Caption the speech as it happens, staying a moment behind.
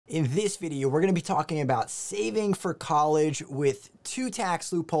In this video, we're going to be talking about saving for college with 2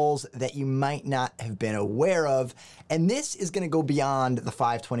 tax loopholes that you might not have been aware of. And this is going to go beyond the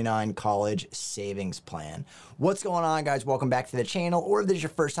 529 college savings plan. What's going on, guys? Welcome back to the channel. Or if this is your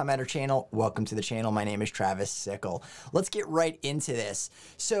first time at our channel, welcome to the channel. My name is Travis Sickle. Let's get right into this.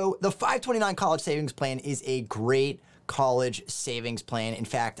 So the 529 college savings plan is a great college savings plan. In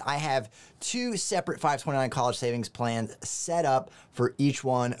fact, I have 2 separate 529 college savings plans set up for each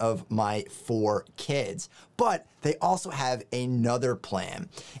one of my 4 kids. But they also have another plan.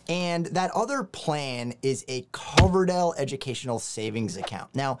 And that other plan is a Coverdell Educational Savings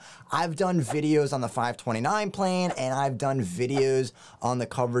Account. Now, I've done videos on the 529 plan and I've done videos on the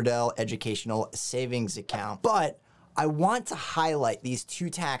Coverdell Educational Savings Account. But I want to highlight these 2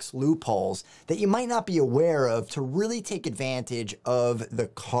 tax loopholes that you might not be aware of to really take advantage of the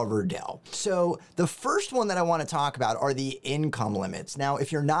Coverdell. So the first one that I want to talk about are the income limits. Now,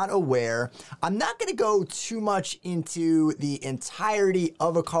 if you're not aware, I'm not going to go too much into the entirety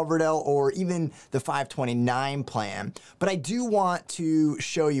of a Coverdell or even the 529 plan, but I do want to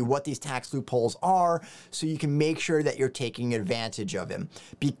show you what these tax loopholes are so you can make sure that you're taking advantage of them.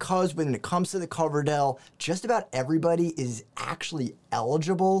 Because when it comes to the Coverdell, just about everybody is actually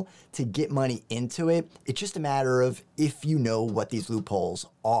eligible to get money into it. It's just a matter of if you know what these loopholes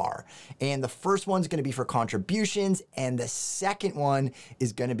are. And the first one's going to be for contributions, and the second one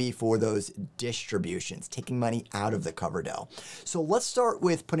is going to be for those distributions, taking money out of the Coverdell. So let's start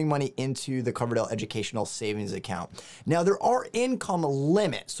with putting money into the Coverdell Educational Savings Account. Now, there are income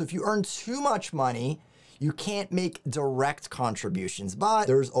limits. So if you earn too much money, you can't make direct contributions, but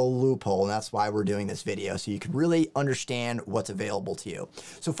there's a loophole, and that's why we're doing this video, so you can really understand what's available to you.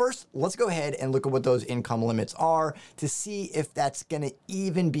 So first, let's go ahead and look at what those income limits are to see if that's gonna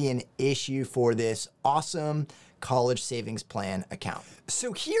even be an issue for this awesome college savings plan account.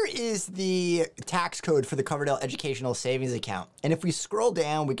 So here is the tax code for the Coverdell Educational Savings Account. And if we scroll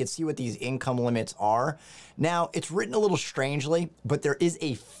down, we can see what these income limits are. Now, it's written a little strangely, but there is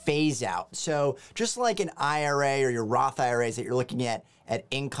a phase out. So just like an IRA or your Roth IRAs that you're looking at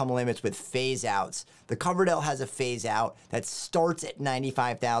income limits with phase outs, the Coverdell has a phase out that starts at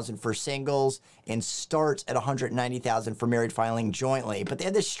 $95,000 for singles and starts at $190,000 for married filing jointly. But they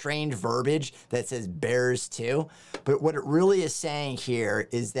have this strange verbiage that says bears too. But what it really is saying here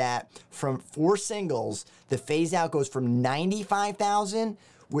is that for singles, the phase out goes from $95,000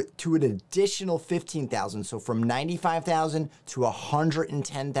 to an additional $15,000. So from $95,000 to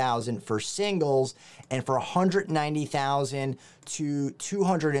 $110,000 for singles, and for $190,000 to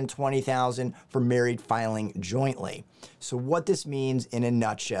 $220,000 for married filing jointly. So what this means in a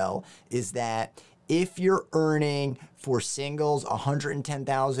nutshell is that if you're earning for singles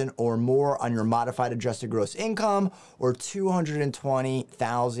 $110,000 or more on your modified adjusted gross income, or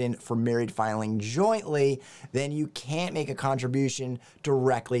 $220,000 for married filing jointly, then you can't make a contribution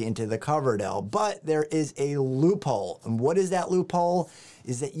directly into the Coverdell. But there is a loophole. And what is that loophole?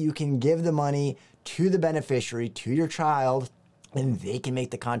 Is that you can give the money to the beneficiary, to your child, and they can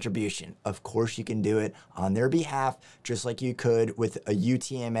make the contribution. Of course, you can do it on their behalf, just like you could with a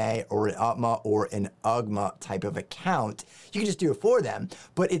UTMA or an UTMA or an UGMA type of account. You can just do it for them,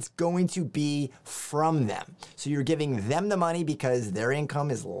 but it's going to be from them. So you're giving them the money because their income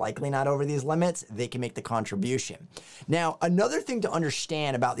is likely not over these limits. They can make the contribution. Now, another thing to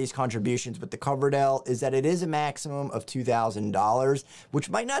understand about these contributions with the Coverdell is that it is a maximum of $2,000, which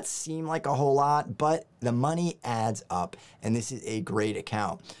might not seem like a whole lot, but the money adds up, and this is a great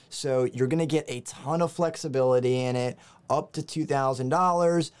account. So you're gonna get a ton of flexibility in it, up to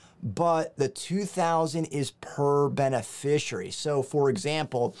 $2,000, but the $2,000 is per beneficiary. So for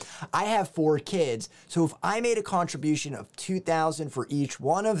example, I have 4 kids. So if I made a contribution of $2,000 for each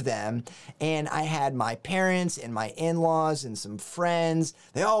one of them, and I had my parents and my in-laws and some friends,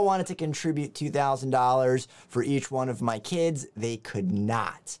 they all wanted to contribute $2,000 for each one of my kids, they could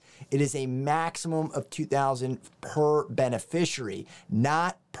not. It is a maximum of $2,000 per beneficiary,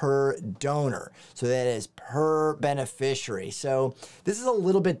 not per donor. So that is per beneficiary. So this is a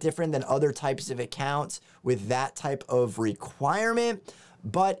little bit different than other types of accounts with that type of requirement,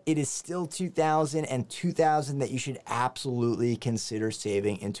 but it is still $2,000 and $2,000 that you should absolutely consider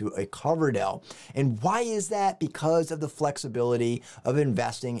saving into a Coverdell. And why is that? Because of the flexibility of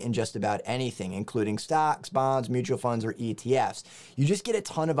investing in just about anything, including stocks, bonds, mutual funds, or ETFs. You just get a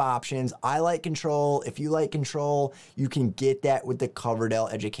ton of options. I like control. If you like control, you can get that with the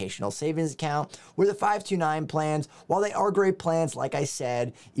Coverdell Educational Savings Account, where the 529 plans, while they are great plans, like I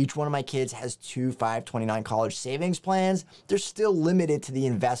said, each one of my kids has 2 529 college savings plans. They're still limited to into the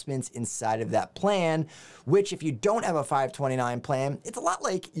investments inside of that plan, which if you don't have a 529 plan, it's a lot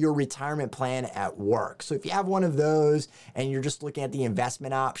like your retirement plan at work. So if you have one of those and you're just looking at the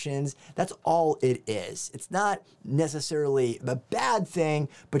investment options, that's all it is. It's not necessarily a bad thing,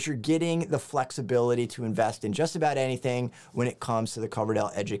 but you're getting the flexibility to invest in just about anything when it comes to the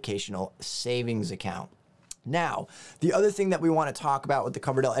Coverdell Educational Savings Account. Now, the other thing that we want to talk about with the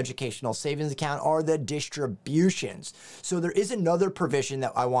Coverdell Educational Savings Account are the distributions. So there is another provision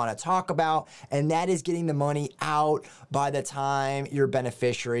that I want to talk about, and that is getting the money out by the time your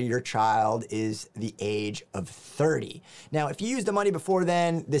beneficiary, your child, is the age of 30. Now, if you use the money before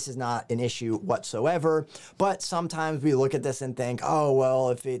then, this is not an issue whatsoever, but sometimes we look at this and think, oh, well,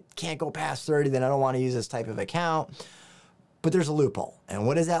 if it can't go past 30, then I don't want to use this type of account. But there's a loophole. And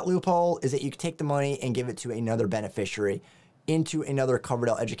what is that loophole? Is that you can take the money and give it to another beneficiary into another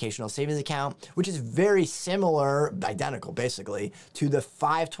Coverdell Educational Savings Account, which is very similar, identical basically, to the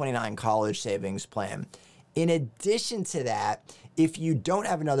 529 college savings plan. In addition to that, if you don't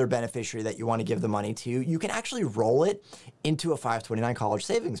have another beneficiary that you want to give the money to, you can actually roll it into a 529 college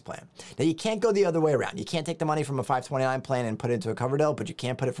savings plan. Now, you can't go the other way around. You can't take the money from a 529 plan and put it into a Coverdell, but you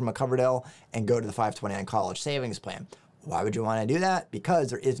can put it from a Coverdell and go to the 529 college savings plan. Why would you want to do that?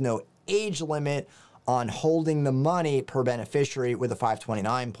 Because there is no age limit on holding the money per beneficiary with a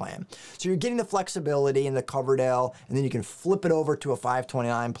 529 plan. So you're getting the flexibility in the Coverdell, and then you can flip it over to a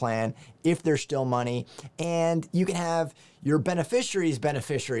 529 plan if there's still money, and you can have your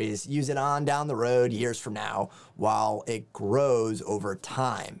beneficiaries use it on down the road years from now while it grows over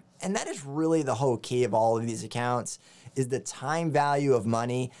time. And that is really the whole key of all of these accounts, is the time value of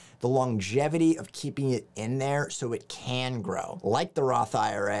money, the longevity of keeping it in there so it can grow. Like the Roth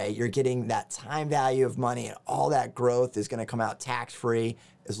IRA, you're getting that time value of money, and all that growth is going to come out tax-free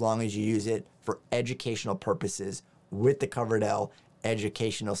as long as you use it for educational purposes with the Coverdell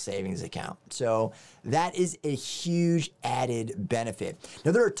Educational Savings Account. So that is a huge added benefit.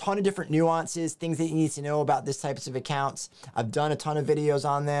 Now, there are a ton of different nuances, things that you need to know about this types of accounts. I've done a ton of videos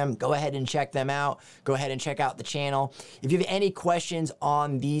on them. Go ahead and check them out. Go ahead and check out the channel. If you have any questions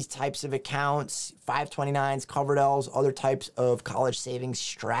on these types of accounts, 529s, Coverdells, other types of college savings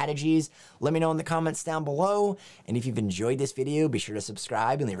strategies, let me know in the comments down below. And if you've enjoyed this video, be sure to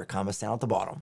subscribe and leave your comments down at the bottom.